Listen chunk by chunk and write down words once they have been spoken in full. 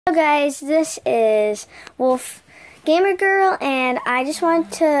Hello guys, this is Wolf Gamer Girl, and I just want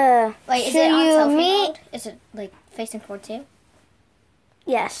to Wait, is show it on you selfie me. mode? Is it like facing forward too?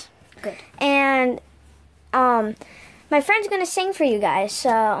 Yes. Good. And my friend's gonna sing for you guys,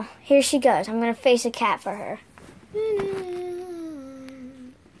 so here she goes. I'm gonna face a cat for her.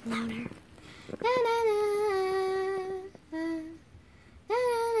 Louder.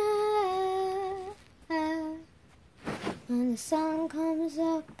 When the sun comes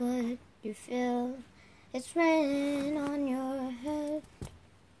up, but you feel it's raining on your head,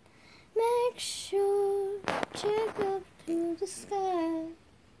 make sure check up to the sky.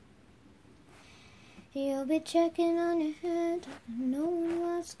 You'll be checking on your head, knowing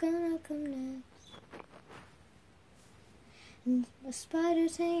what's gonna come next. And the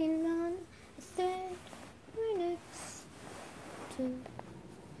spider's hanging on a thread right next to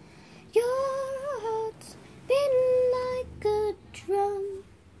your heart's beating like a drum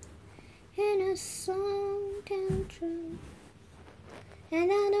in a song tantrum.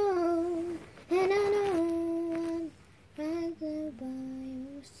 And I know I'm right there by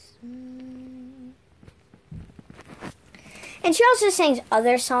your side. And she also sings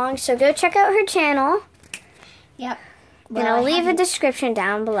other songs, so go check out her channel. Yep. And I'll leave a description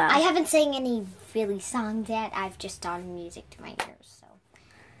down below. I haven't sang any really songs yet. I've just done music to my ears, so.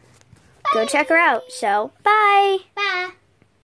 Go check her out. So, bye. Bye.